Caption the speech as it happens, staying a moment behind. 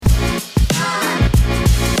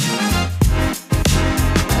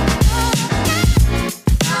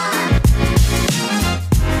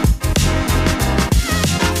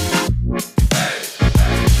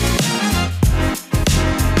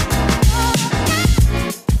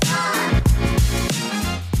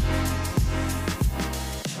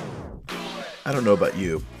don't know about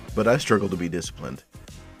you, but I struggle to be disciplined.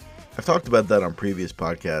 I've talked about that on previous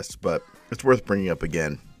podcasts, but it's worth bringing up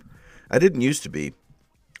again. I didn't used to be.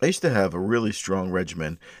 I used to have a really strong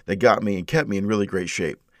regimen that got me and kept me in really great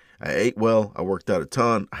shape. I ate well, I worked out a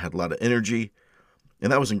ton, I had a lot of energy,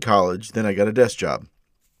 and that was in college. Then I got a desk job.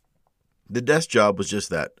 The desk job was just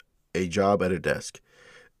that, a job at a desk.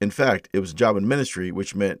 In fact, it was a job in ministry,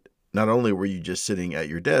 which meant not only were you just sitting at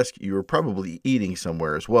your desk, you were probably eating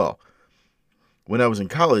somewhere as well. When I was in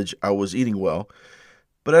college, I was eating well,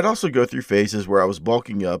 but I'd also go through phases where I was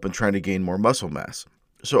bulking up and trying to gain more muscle mass.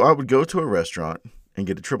 So I would go to a restaurant and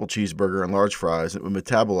get a triple cheeseburger and large fries, and it would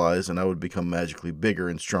metabolize, and I would become magically bigger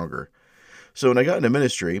and stronger. So when I got into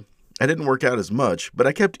ministry, I didn't work out as much, but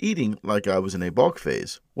I kept eating like I was in a bulk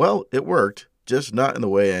phase. Well, it worked, just not in the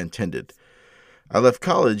way I intended. I left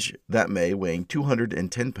college that May weighing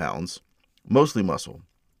 210 pounds, mostly muscle.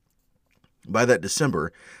 By that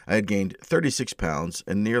December, I had gained 36 pounds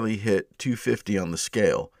and nearly hit 250 on the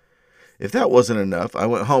scale. If that wasn't enough, I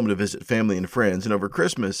went home to visit family and friends, and over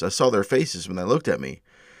Christmas, I saw their faces when they looked at me.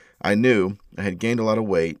 I knew I had gained a lot of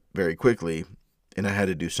weight very quickly, and I had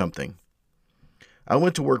to do something. I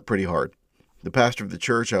went to work pretty hard. The pastor of the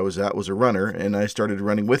church I was at was a runner, and I started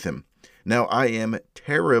running with him. Now, I am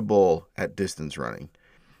terrible at distance running.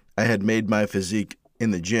 I had made my physique in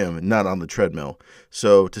the gym, not on the treadmill,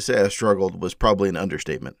 so to say I struggled was probably an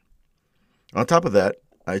understatement. On top of that,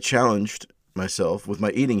 I challenged myself with my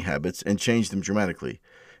eating habits and changed them dramatically,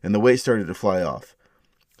 and the weight started to fly off.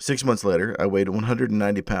 6 months later, I weighed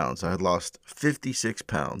 190 pounds. I had lost 56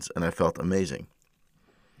 pounds, and I felt amazing.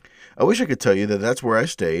 I wish I could tell you that that's where I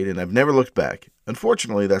stayed, and I've never looked back.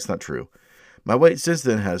 Unfortunately, that's not true. My weight since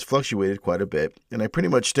then has fluctuated quite a bit, and I pretty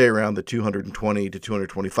much stay around the 220 to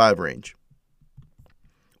 225 range.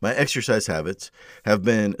 My exercise habits have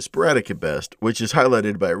been sporadic at best, which is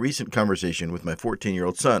highlighted by a recent conversation with my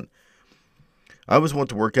 14-year-old son. I always want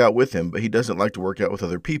to work out with him, but he doesn't like to work out with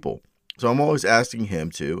other people. So I'm always asking him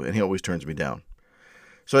to, and he always turns me down.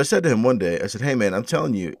 So I said to him one day, I said, "Hey man, I'm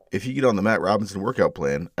telling you, if you get on the Matt Robinson workout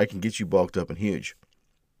plan, I can get you bulked up and huge."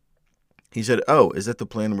 He said, "Oh, is that the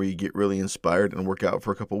plan where you get really inspired and work out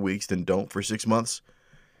for a couple weeks, then don't for 6 months?"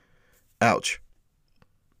 Ouch.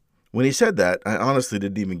 When he said that, I honestly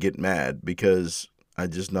didn't even get mad because I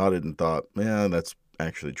just nodded and thought, yeah, that's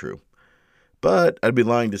actually true. But I'd be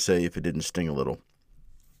lying to say if it didn't sting a little.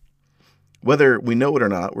 Whether we know it or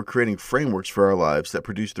not, we're creating frameworks for our lives that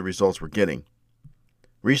produce the results we're getting.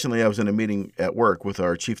 Recently, I was in a meeting at work with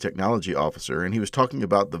our chief technology officer, and he was talking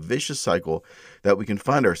about the vicious cycle that we can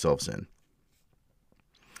find ourselves in.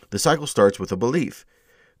 The cycle starts with a belief.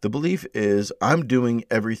 The belief is, I'm doing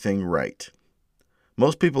everything right.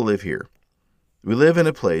 Most people live here. We live in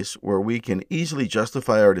a place where we can easily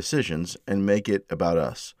justify our decisions and make it about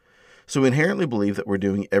us. So we inherently believe that we're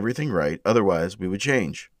doing everything right, otherwise we would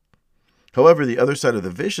change. However, the other side of the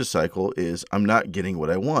vicious cycle is, I'm not getting what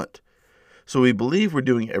I want. So we believe we're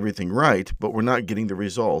doing everything right, but we're not getting the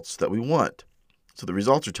results that we want. So the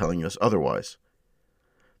results are telling us otherwise.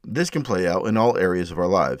 This can play out in all areas of our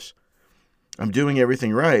lives. I'm doing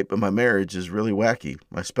everything right, but my marriage is really wacky.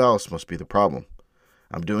 My spouse must be the problem.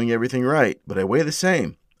 I'm doing everything right, but I weigh the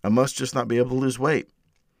same. I must just not be able to lose weight.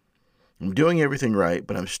 I'm doing everything right,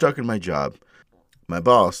 but I'm stuck in my job. My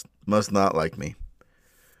boss must not like me.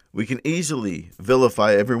 We can easily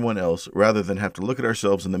vilify everyone else rather than have to look at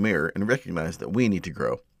ourselves in the mirror and recognize that we need to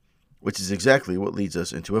grow, which is exactly what leads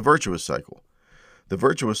us into a virtuous cycle. The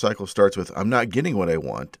virtuous cycle starts with, I'm not getting what I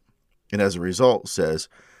want, and as a result says,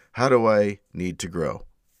 how do I need to grow?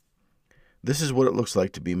 This is what it looks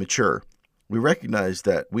like to be mature. We recognize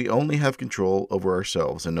that we only have control over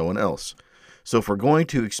ourselves and no one else. So if we're going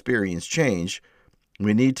to experience change,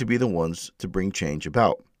 we need to be the ones to bring change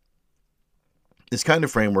about. This kind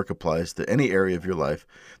of framework applies to any area of your life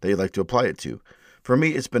that you'd like to apply it to. For me,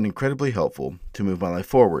 it's been incredibly helpful to move my life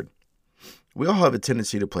forward. We all have a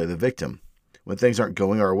tendency to play the victim. When things aren't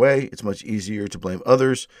going our way, it's much easier to blame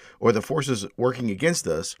others or the forces working against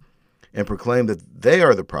us and proclaim that they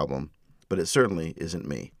are the problem, but it certainly isn't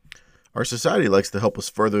me. Our society likes to help us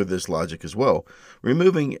further this logic as well,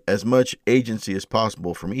 removing as much agency as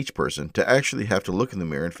possible from each person to actually have to look in the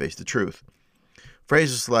mirror and face the truth.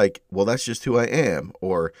 Phrases like, well, that's just who I am,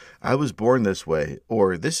 or I was born this way,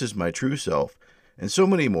 or this is my true self, and so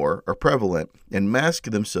many more are prevalent and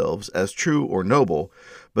mask themselves as true or noble,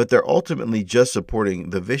 but they're ultimately just supporting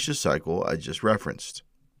the vicious cycle I just referenced.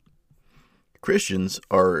 Christians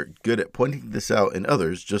are good at pointing this out in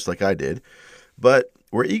others, just like I did, but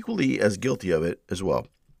we're equally as guilty of it as well.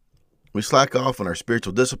 We slack off on our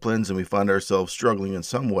spiritual disciplines and we find ourselves struggling in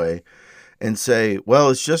some way, and say, well,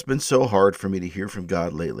 it's just been so hard for me to hear from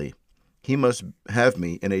God lately. He must have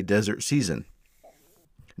me in a desert season.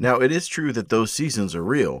 Now, it is true that those seasons are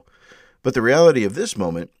real, but the reality of this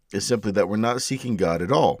moment is simply that we're not seeking God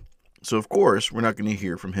at all. So, of course, we're not going to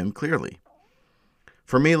hear from Him clearly.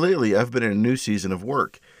 For me lately, I've been in a new season of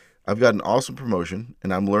work. I've got an awesome promotion,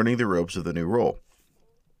 and I'm learning the ropes of the new role.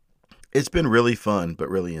 It's been really fun, but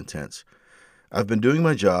really intense. I've been doing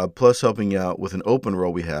my job, plus helping out with an open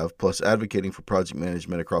role we have, plus advocating for project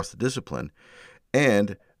management across the discipline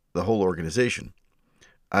and the whole organization.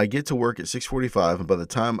 I get to work at 6:45, and by the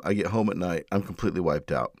time I get home at night, I'm completely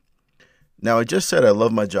wiped out. Now, I just said I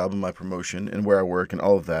love my job and my promotion and where I work and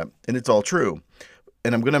all of that, and it's all true.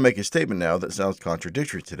 And I'm going to make a statement now that sounds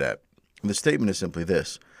contradictory to that. The statement is simply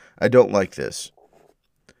this: I don't like this.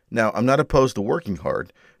 Now, I'm not opposed to working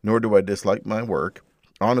hard, nor do I dislike my work.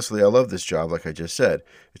 Honestly, I love this job, like I just said.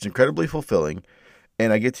 It's incredibly fulfilling,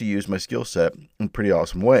 and I get to use my skill set in pretty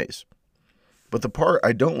awesome ways. But the part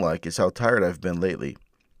I don't like is how tired I've been lately.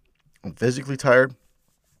 I'm physically tired,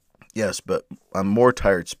 yes, but I'm more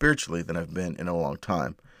tired spiritually than I've been in a long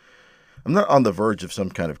time. I'm not on the verge of some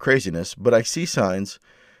kind of craziness, but I see signs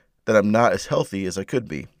that I'm not as healthy as I could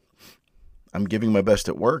be. I'm giving my best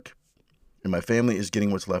at work, and my family is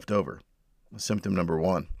getting what's left over. Symptom number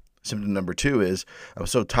one. Symptom number two is I'm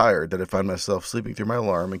so tired that I find myself sleeping through my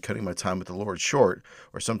alarm and cutting my time with the Lord short,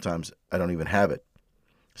 or sometimes I don't even have it.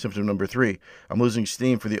 Symptom number three, I'm losing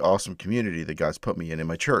steam for the awesome community that God's put me in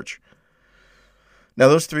my church. Now,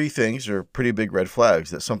 those three things are pretty big red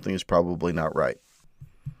flags that something is probably not right.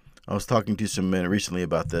 I was talking to some men recently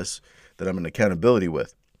about this that I'm in accountability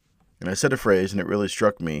with, and I said a phrase, and it really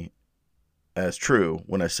struck me as true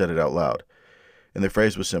when I said it out loud. And the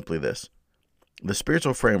phrase was simply this: the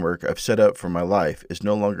spiritual framework I've set up for my life is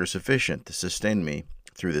no longer sufficient to sustain me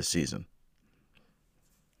through this season.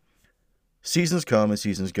 Seasons come and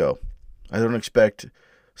seasons go. I don't expect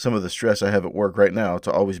some of the stress I have at work right now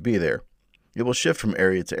to always be there. It will shift from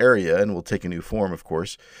area to area and will take a new form, of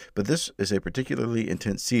course, but this is a particularly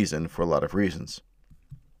intense season for a lot of reasons.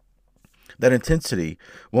 That intensity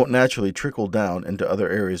won't naturally trickle down into other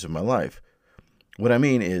areas of my life. What I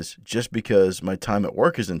mean is, just because my time at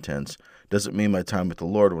work is intense doesn't mean my time with the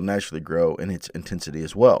Lord will naturally grow in its intensity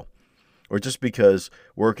as well. Or just because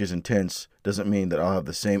work is intense doesn't mean that I'll have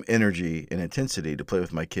the same energy and intensity to play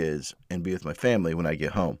with my kids and be with my family when I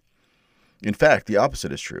get home. In fact, the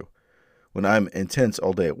opposite is true. When I'm intense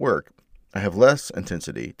all day at work, I have less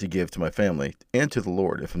intensity to give to my family and to the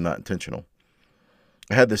Lord if I'm not intentional.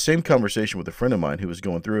 I had the same conversation with a friend of mine who was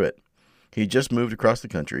going through it. He just moved across the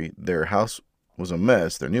country. Their house was a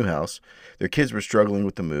mess, their new house. Their kids were struggling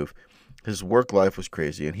with the move. His work life was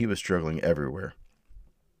crazy, and he was struggling everywhere.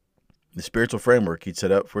 The spiritual framework he'd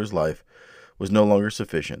set up for his life was no longer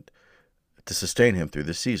sufficient to sustain him through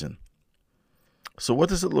this season. So what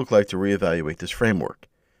does it look like to reevaluate this framework?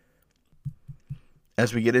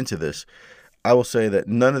 As we get into this, I will say that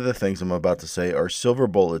none of the things I'm about to say are silver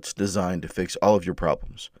bullets designed to fix all of your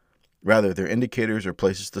problems. Rather, they're indicators or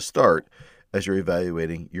places to start as you're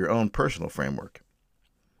evaluating your own personal framework.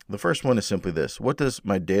 The first one is simply this: what does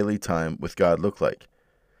my daily time with God look like?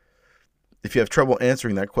 If you have trouble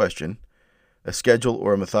answering that question, a schedule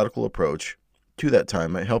or a methodical approach to that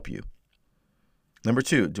time might help you. Number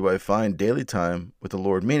two, do I find daily time with the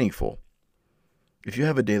Lord meaningful? If you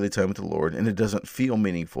have a daily time with the Lord and it doesn't feel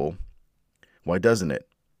meaningful, why doesn't it?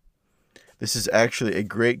 This is actually a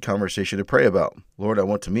great conversation to pray about. Lord, I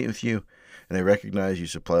want to meet with you, and I recognize you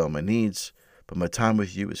supply all my needs, but my time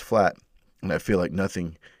with you is flat, and I feel like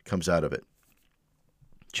nothing comes out of it.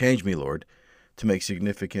 Change me, Lord, to make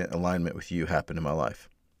significant alignment with you happen in my life.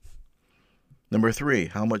 Number three,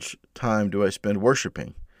 how much time do I spend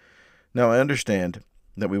worshiping? Now, I understand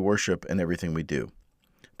that we worship in everything we do.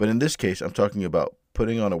 But in this case, I'm talking about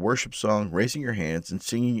putting on a worship song, raising your hands, and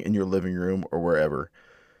singing in your living room or wherever.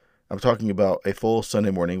 I'm talking about a full Sunday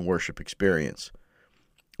morning worship experience.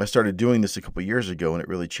 I started doing this a couple years ago, and it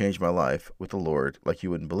really changed my life with the Lord like you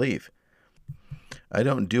wouldn't believe. I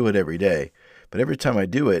don't do it every day, but every time I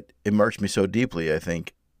do it, it marks me so deeply, I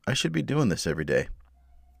think, I should be doing this every day.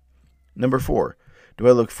 Number four, do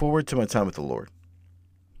I look forward to my time with the Lord?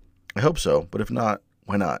 I hope so, but if not,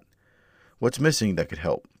 why not? What's missing that could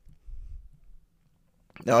help?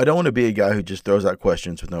 Now, I don't want to be a guy who just throws out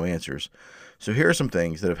questions with no answers. So here are some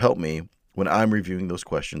things that have helped me when I'm reviewing those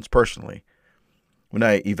questions personally. When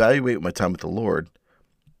I evaluate my time with the Lord,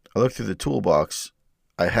 I look through the toolbox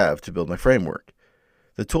I have to build my framework.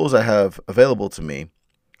 The tools I have available to me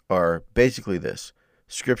are basically this: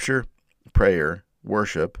 scripture, prayer,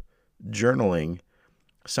 worship, journaling,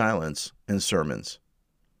 silence, and sermons.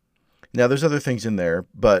 Now, there's other things in there,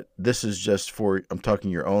 but this is just for, I'm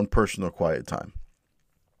talking your own personal quiet time.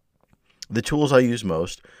 The tools I use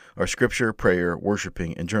most are scripture, prayer,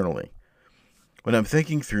 worshiping, and journaling. When I'm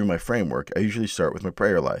thinking through my framework, I usually start with my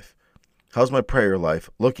prayer life. How's my prayer life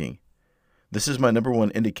looking? This is my number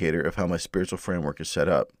one indicator of how my spiritual framework is set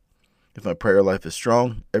up. If my prayer life is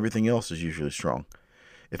strong, everything else is usually strong.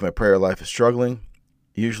 If my prayer life is struggling,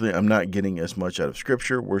 usually I'm not getting as much out of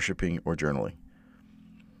scripture, worshiping, or journaling.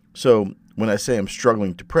 So when I say I'm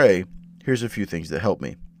struggling to pray, here's a few things that help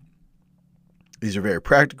me. These are very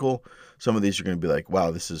practical. Some of these are going to be like,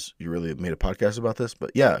 wow, you really made a podcast about this?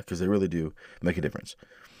 But yeah, because they really do make a difference.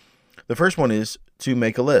 The first one is to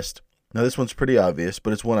make a list. Now, this one's pretty obvious,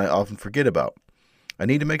 but it's one I often forget about. I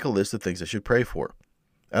need to make a list of things I should pray for.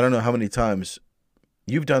 I don't know how many times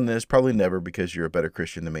you've done this, probably never because you're a better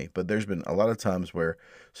Christian than me, but there's been a lot of times where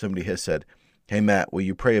somebody has said, hey, Matt, will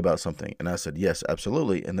you pray about something? And I said, yes,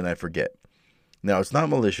 absolutely, and then I forget. Now, it's not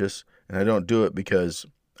malicious, and I don't do it because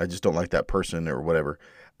I just don't like that person or whatever.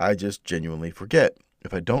 I just genuinely forget.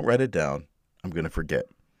 If I don't write it down, I'm going to forget.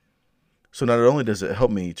 So not only does it help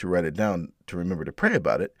me to write it down to remember to pray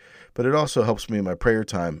about it, but it also helps me in my prayer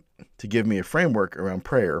time to give me a framework around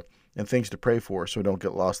prayer and things to pray for so I don't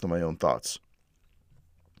get lost in my own thoughts.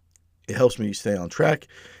 It helps me stay on track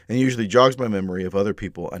and usually jogs my memory of other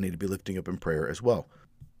people I need to be lifting up in prayer as well.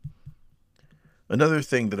 Another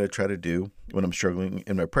thing that I try to do when I'm struggling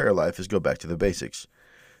in my prayer life is go back to the basics.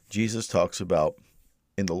 Jesus talks about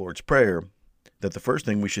in the Lord's Prayer that the first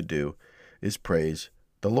thing we should do is praise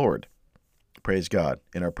the Lord. Praise God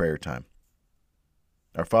in our prayer time.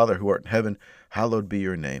 Our Father who art in heaven, hallowed be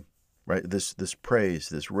your name. Right? This praise,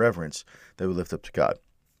 this reverence that we lift up to God.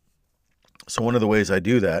 So one of the ways I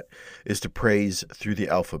do that is to praise through the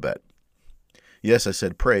alphabet. Yes, I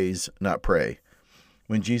said praise, not pray.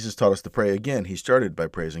 When Jesus taught us to pray again, he started by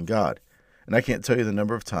praising God. And I can't tell you the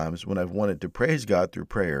number of times when I've wanted to praise God through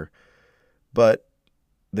prayer, but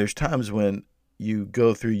there's times when you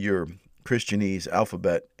go through your Christianese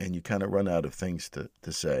alphabet and you kind of run out of things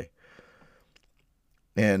to say.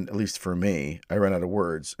 And at least for me, I ran out of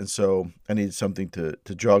words. And so I needed something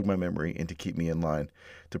to jog my memory and to keep me in line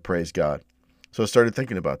to praise God. So I started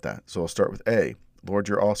thinking about that. So I'll start with A. Lord,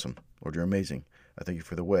 you're awesome. Lord, you're amazing. I thank you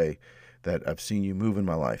for the way that I've seen you move in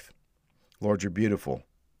my life. Lord, you're beautiful.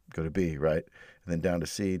 Go to B, right? And then down to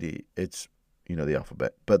C, D. It's, the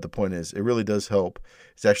alphabet. But the point is, it really does help.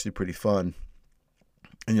 It's actually pretty fun.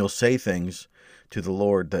 And you'll say things to the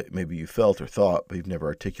Lord that maybe you felt or thought, but you've never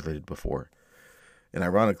articulated before. And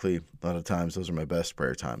ironically, a lot of times, those are my best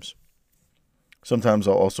prayer times. Sometimes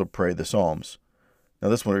I'll also pray the Psalms. Now,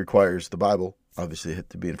 this one requires the Bible, obviously,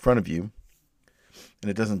 to be in front of you. And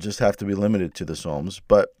it doesn't just have to be limited to the Psalms,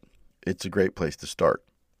 but it's a great place to start.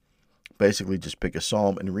 Basically, just pick a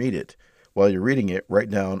psalm and read it. While you're reading it, write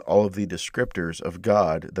down all of the descriptors of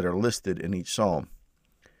God that are listed in each psalm.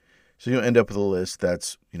 So you'll end up with a list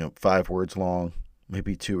that's, 5 words long,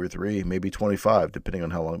 maybe 2 or 3, maybe 25, depending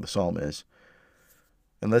on how long the psalm is.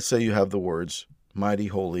 And let's say you have the words, mighty,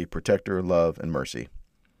 holy, protector, love, and mercy.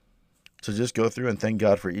 So just go through and thank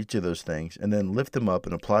God for each of those things, and then lift them up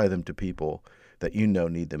and apply them to people that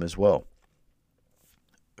need them as well.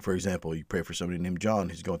 For example, you pray for somebody named John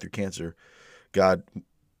who's going through cancer. God,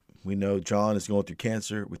 we know John is going through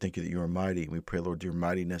cancer. We thank you that you are mighty. We pray, Lord, your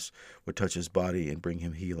mightiness would touch his body and bring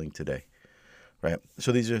him healing today. Right?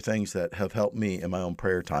 So these are things that have helped me in my own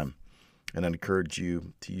prayer time, and I encourage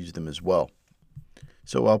you to use them as well.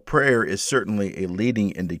 So while prayer is certainly a leading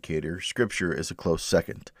indicator, Scripture is a close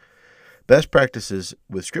second. Best practices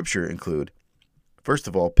with Scripture include, first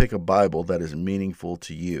of all, pick a Bible that is meaningful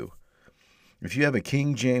to you. If you have a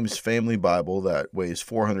King James Family Bible that weighs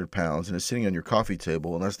 400 pounds and is sitting on your coffee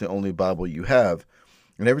table, and that's the only Bible you have,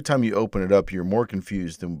 and every time you open it up, you're more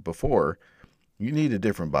confused than before, you need a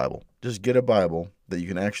different Bible. Just get a Bible that you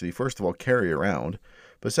can actually, first of all, carry around,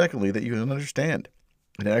 but secondly, that you can understand.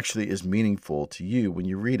 It actually is meaningful to you when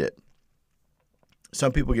you read it.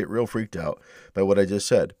 Some people get real freaked out by what I just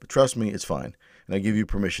said, but trust me, it's fine, and I give you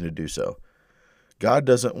permission to do so. God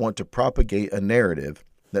doesn't want to propagate a narrative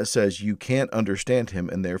that says you can't understand him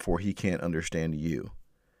and therefore he can't understand you.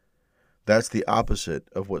 That's the opposite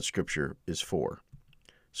of what Scripture is for.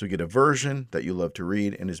 So get a version that you love to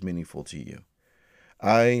read and is meaningful to you.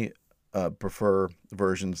 I prefer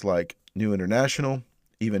versions like New International.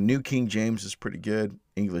 Even New King James is pretty good.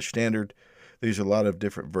 English Standard. There's a lot of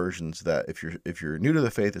different versions that if you're new to the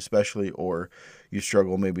faith especially, or you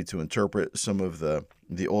struggle maybe to interpret some of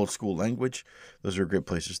the old school language, those are great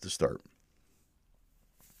places to start.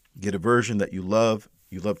 Get a version that you love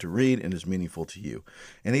to read and is meaningful to you.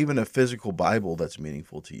 And even a physical Bible that's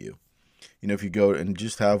meaningful to you. If you go and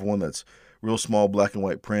just have one that's real small black and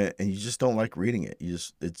white print and you just don't like reading it,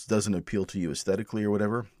 it doesn't appeal to you aesthetically or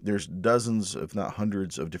whatever, there's dozens, if not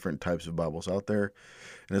hundreds, of different types of Bibles out there.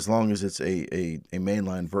 And as long as it's a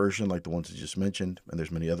mainline version like the ones I just mentioned, and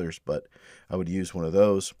there's many others, but I would use one of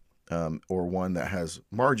those, or one that has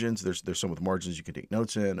margins. There's some with margins you can take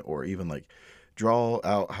notes in, or even like draw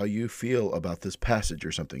out how you feel about this passage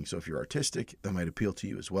or something. So if you're artistic, that might appeal to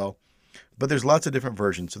you as well. But there's lots of different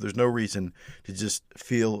versions, so there's no reason to just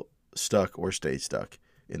feel stuck or stay stuck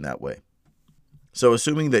in that way. So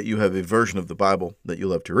assuming that you have a version of the Bible that you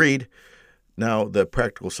love to read, now the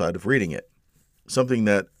practical side of reading it. Something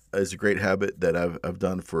that is a great habit that I've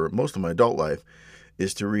done for most of my adult life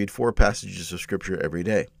is to read 4 passages of Scripture every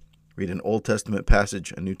day. Read an Old Testament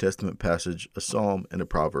passage, a New Testament passage, a Psalm, and a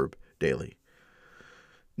proverb daily.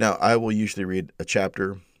 Now, I will usually read a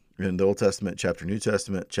chapter in the Old Testament, chapter New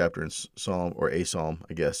Testament, chapter in Psalm, or a Psalm,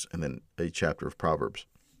 I guess, and then a chapter of Proverbs.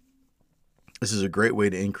 This is a great way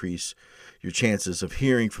to increase your chances of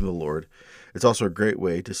hearing from the Lord. It's also a great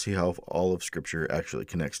way to see how all of Scripture actually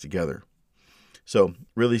connects together. So,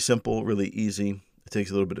 really simple, really easy. It takes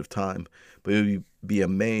a little bit of time, but you'll be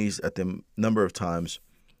amazed at the number of times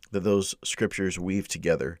that those Scriptures weave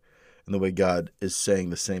together and the way God is saying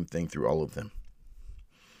the same thing through all of them.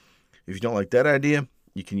 If you don't like that idea,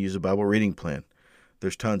 you can use a Bible reading plan.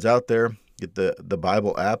 There's tons out there. Get the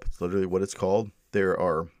Bible app. It's literally what it's called. There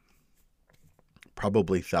are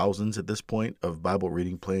probably thousands at this point of Bible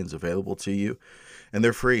reading plans available to you, and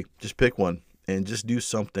they're free. Just pick one and just do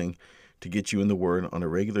something to get you in the Word on a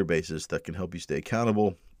regular basis that can help you stay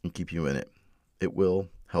accountable and keep you in it. It will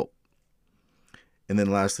help. And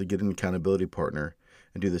then lastly, get an accountability partner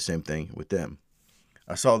and do the same thing with them.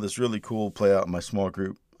 I saw this really cool play out in my small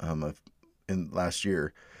group in last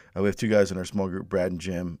year. We have 2 guys in our small group, Brad and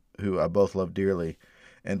Jim, who I both love dearly,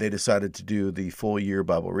 and they decided to do the full year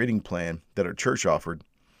Bible reading plan that our church offered.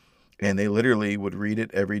 And they literally would read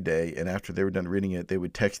it every day, and after they were done reading it, they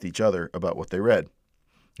would text each other about what they read.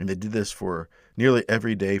 And they did this for nearly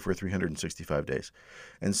every day for 365 days.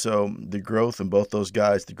 And so the growth in both those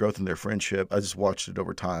guys, the growth in their friendship, I just watched it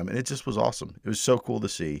over time, and it just was awesome. It was so cool to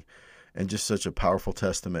see, and just such a powerful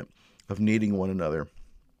testament of needing one another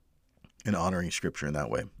and honoring Scripture in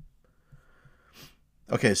that way.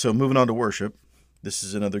 Okay, so moving on to worship. This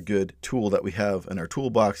is another good tool that we have in our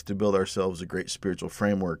toolbox to build ourselves a great spiritual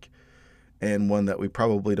framework, and one that we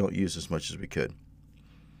probably don't use as much as we could.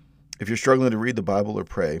 If you're struggling to read the Bible or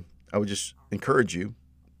pray, I would just encourage you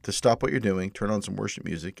to stop what you're doing, turn on some worship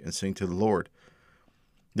music, and sing to the Lord.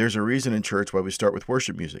 There's a reason in church why we start with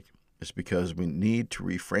worship music. It's because we need to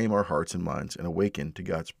reframe our hearts and minds and awaken to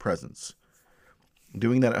God's presence.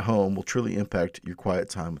 Doing that at home will truly impact your quiet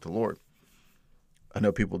time with the Lord. I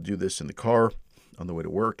know people do this in the car, on the way to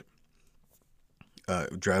work,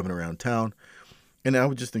 driving around town. And I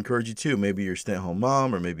would just encourage you too. Maybe you're a stay-at-home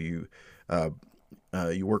mom, or maybe you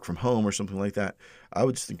work from home or something like that. I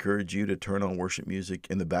would just encourage you to turn on worship music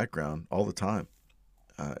in the background all the time.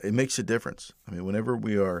 It makes a difference. I mean, whenever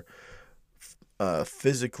we are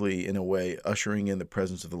physically, in a way, ushering in the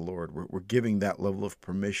presence of the Lord, we're giving that level of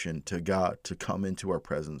permission to God to come into our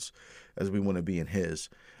presence as we want to be in His,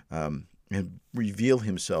 and reveal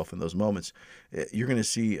Himself in those moments. You're going to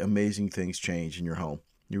see amazing things change in your home.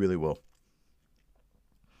 You really will.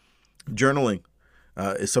 Journaling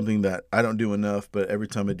is something that I don't do enough, but every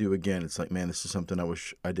time I do again, it's like, man, this is something I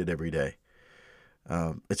wish I did every day.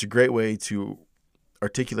 It's a great way to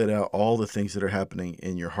articulate out all the things that are happening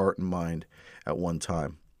in your heart and mind at one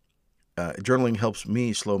time. Journaling helps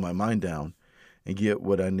me slow my mind down and get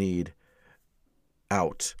what I need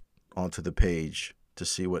out onto the page to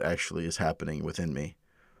see what actually is happening within me.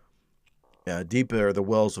 Deep are the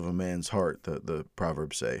wells of a man's heart, the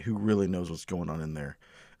Proverbs say. Who really knows what's going on in there?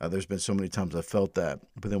 There's been so many times I felt that,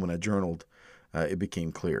 but then when I journaled, it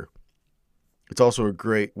became clear. It's also a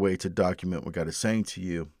great way to document what God is saying to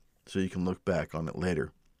you so you can look back on it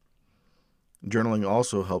later. Journaling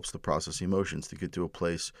also helps to process emotions, to get to a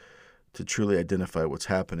place to truly identify what's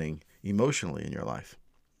happening emotionally in your life.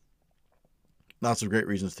 Lots of great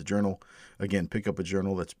reasons to journal. Again, pick up a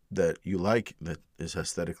journal that you like, that is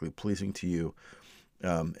aesthetically pleasing to you,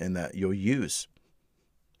 and that you'll use.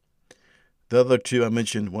 The other 2 I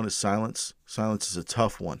mentioned, one is silence. Silence is a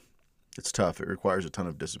tough one. It's tough. It requires a ton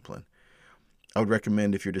of discipline. I would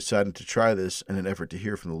recommend, if you're deciding to try this in an effort to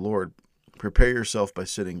hear from the Lord, prepare yourself by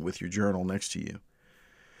sitting with your journal next to you.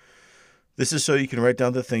 This is so you can write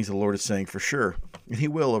down the things the Lord is saying for sure, and He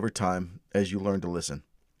will over time as you learn to listen.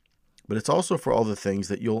 But it's also for all the things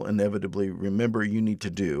that you'll inevitably remember you need to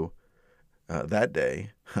do that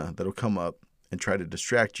day that'll come up and try to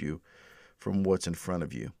distract you from what's in front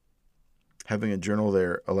of you. Having a journal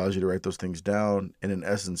there allows you to write those things down and, in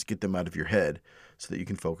essence, get them out of your head so that you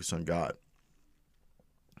can focus on God.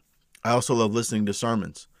 I also love listening to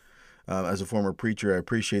sermons. As a former preacher, I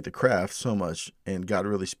appreciate the craft so much, and God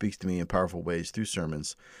really speaks to me in powerful ways through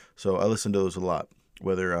sermons. So I listen to those a lot,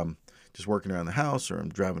 whether I'm just working around the house or I'm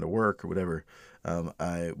driving to work or whatever.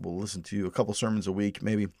 I will listen to a couple sermons a week,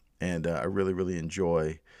 maybe, and I really, really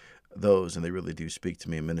enjoy those, and they really do speak to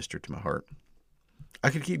me and minister to my heart. I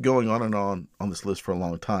could keep going on and on this list for a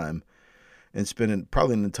long time and spending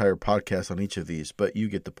probably an entire podcast on each of these, but you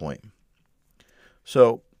get the point.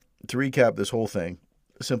 So to recap this whole thing,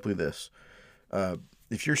 simply this.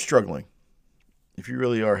 If you're struggling, if you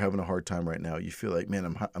really are having a hard time right now, you feel like,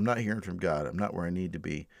 man, I'm not hearing from God. I'm not where I need to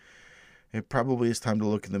be. It probably is time to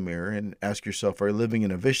look in the mirror and ask yourself, are you living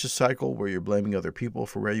in a vicious cycle where you're blaming other people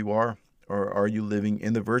for where you are? Or are you living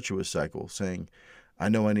in the virtuous cycle saying, I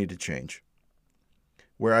know I need to change?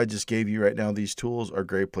 Where I just gave you right now, these tools are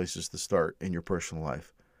great places to start in your personal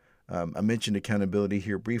life. I mentioned accountability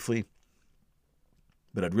here briefly,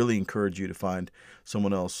 but I'd really encourage you to find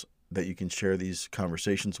someone else that you can share these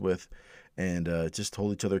conversations with and just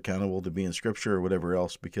hold each other accountable to be in Scripture or whatever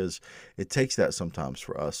else, because it takes that sometimes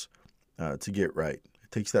for us to get right.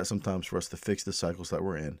 It takes that sometimes for us to fix the cycles that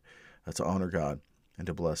we're in, to honor God and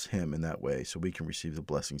to bless Him in that way so we can receive the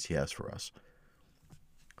blessings He has for us.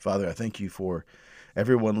 Father, I thank you for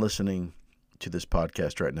everyone listening to this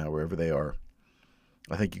podcast right now, wherever they are.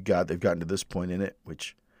 I thank you, God, they've gotten to this point in it,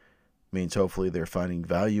 which means hopefully they're finding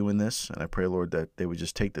value in this. And I pray, Lord, that they would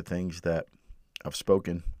just take the things that I've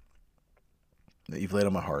spoken, that you've laid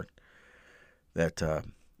on my heart, that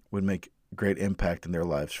would make great impact in their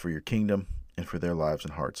lives for your kingdom and for their lives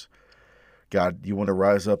and hearts. God, you want to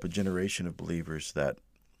rise up a generation of believers that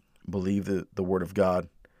believe the Word of God,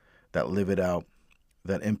 that live it out,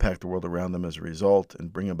 that impact the world around them as a result,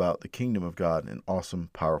 and bring about the kingdom of God in awesome,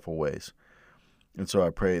 powerful ways. And so I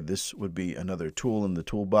pray this would be another tool in the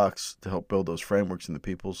toolbox to help build those frameworks in the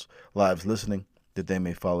people's lives listening, that they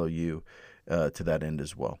may follow you to that end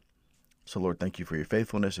as well. So, Lord, thank you for your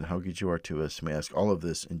faithfulness and how good you are to us. May I ask all of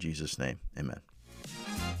this in Jesus' name. Amen.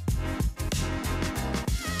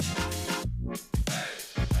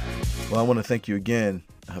 Well, I want to thank you again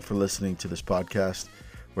for listening to this podcast.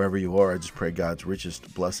 Wherever you are, I just pray God's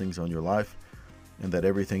richest blessings on your life, and that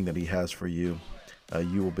everything that He has for you,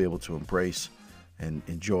 you will be able to embrace and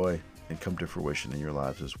enjoy and come to fruition in your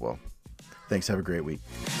lives as well. Thanks. Have a great week.